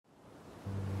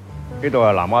呢度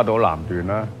係南丫島南段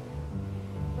啦，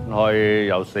可以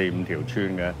有4、5條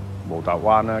村嘅毛達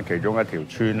灣啦，其中一條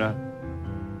村啦，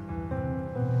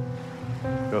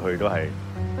都去都係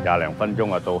20零分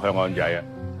鐘啊到香港仔啊。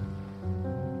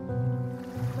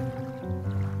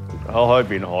開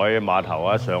邊海碼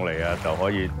頭一上嚟啊，就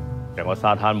可以成個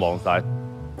沙灘望晒。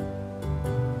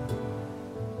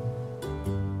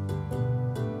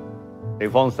地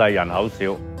方細，人口少，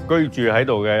居住喺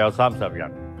度嘅有30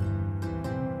人，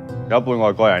有一半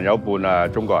外國人，有一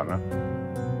半中國人啦。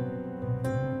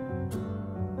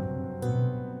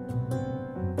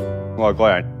外國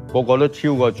人個個都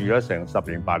超過住咗成10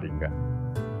年8年嘅，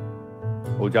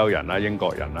澳洲人啦、英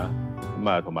國人啦，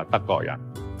同埋德國人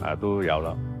都有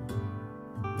啦。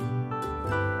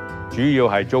主要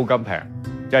係租金平，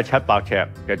即係700尺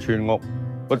嘅村屋，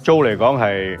個租嚟講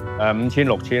係5000、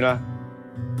6000啦。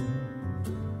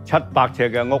700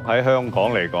尺嘅屋喺香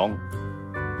港嚟講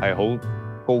係好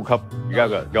高級，而家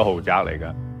嘅豪宅嚟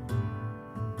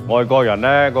㗎。外國人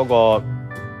咧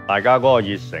大家嗰個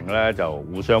熱誠咧就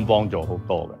互相幫助好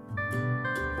多嘅，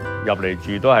入嚟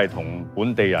住都係同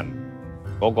本地人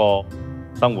嗰個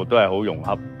生活都係好融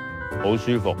洽，好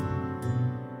舒服。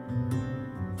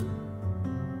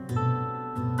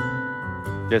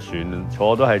隻船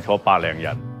坐都係坐百零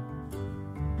人。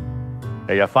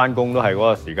日日返工都係嗰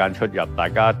個時間出入，大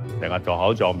家成日撞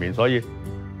口撞面，所以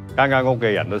間屋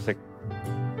嘅人都識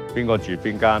邊個住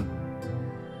邊間，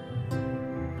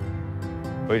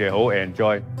佢哋好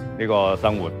enjoy 呢個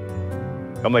生活。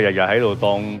咁日日喺度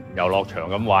當遊樂場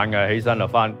咁玩嘅，起身就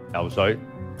返游水，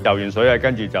游完水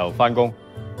跟住就返工，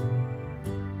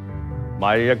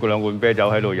買1罐2罐啤酒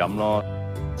喺度飲咯，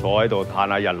坐喺度嘆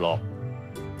下日落。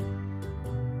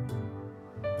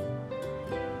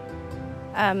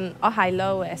我係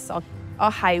Louis， 我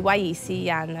係威爾斯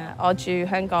人啊，我住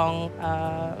香港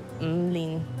5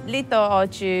年，呢度我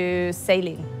住4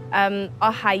年。我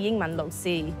係英文老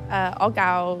師，我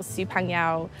教小朋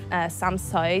友3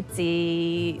歲至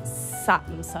15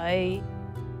歲。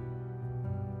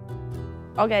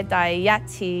我嘅第一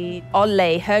次我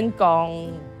嚟香港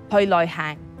去旅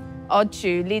行，我住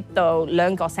呢度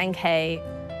2個星期，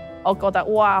我覺得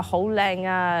哇好靚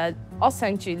啊！我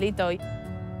想住呢度。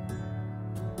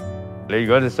你如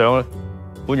果想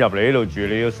搬入嚟呢度住，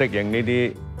你要適應呢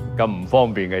啲咁唔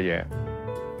方便嘅嘢。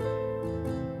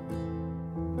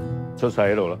出世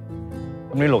喺度咯，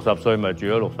咁呢60歲咪住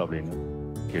咗60年咯。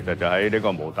其實就喺呢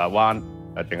個毛達灣，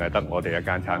淨係得我哋一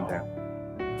間餐廳，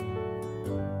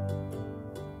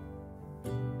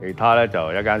其他咧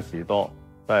就一間士多，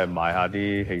都係賣下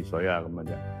啲汽水啊咁嘅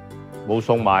啫，冇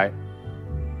餸買，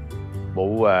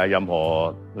冇任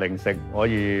何零食可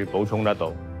以補充得到。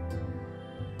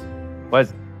喂，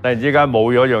突然之間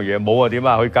冇咗一樣嘢，冇啊點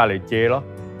啊？去隔離借咯。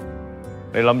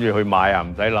你諗住去買啊？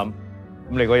唔使諗。咁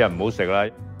你嗰日唔好食啦。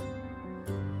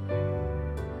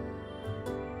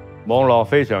網絡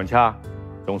非常差，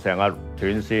仲成日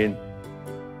斷線。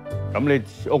咁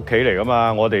你屋企嚟噶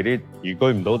嘛？我哋啲移居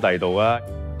唔到第度啊。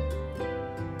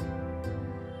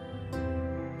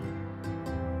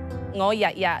我日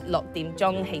日6點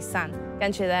鐘起身，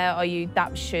跟住咧我要搭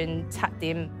船7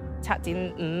點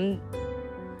5。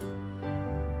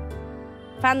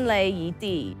返嚟異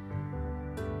地，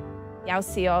有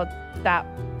時我搭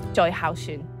最後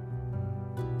船。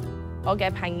我嘅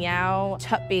朋友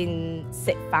出邊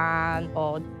食飯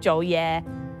或做嘢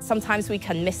 ，sometimes we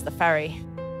can miss the ferry。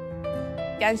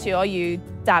跟住我要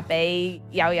搭俾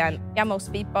有人有冇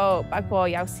speedboat，不過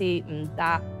有時唔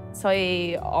搭，所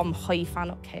以我唔可以返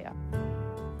屋企啊。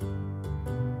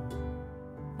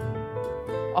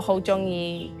我好鍾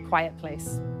意 quiet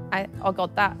place。我覺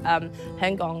得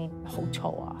香港好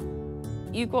嘈啊！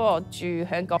如果我住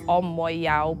香港，我唔會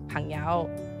有朋友，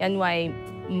因為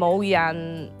冇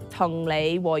人同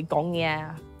你會講嘢。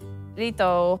呢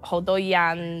度好多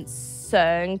人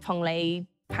想同你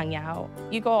朋友。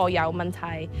如果我有問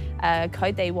題，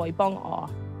佢哋會幫我。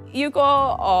如果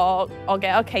我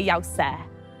嘅屋企有蛇，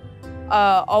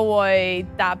我會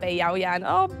打俾有人，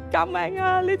救命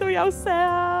啊！呢度有蛇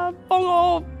啊，幫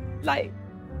我嚟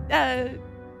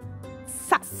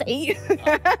殺死！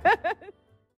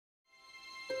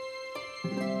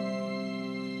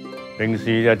平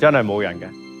時就真係冇人嘅，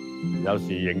有時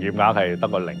營業額係得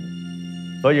個0，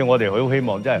所以我哋好希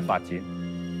望真係發展，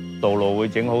道路會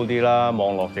整好啲啦，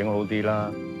網絡整好啲啦，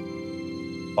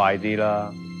快啲啦，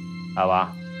係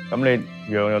嘛？咁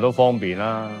你樣樣都方便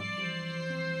啦。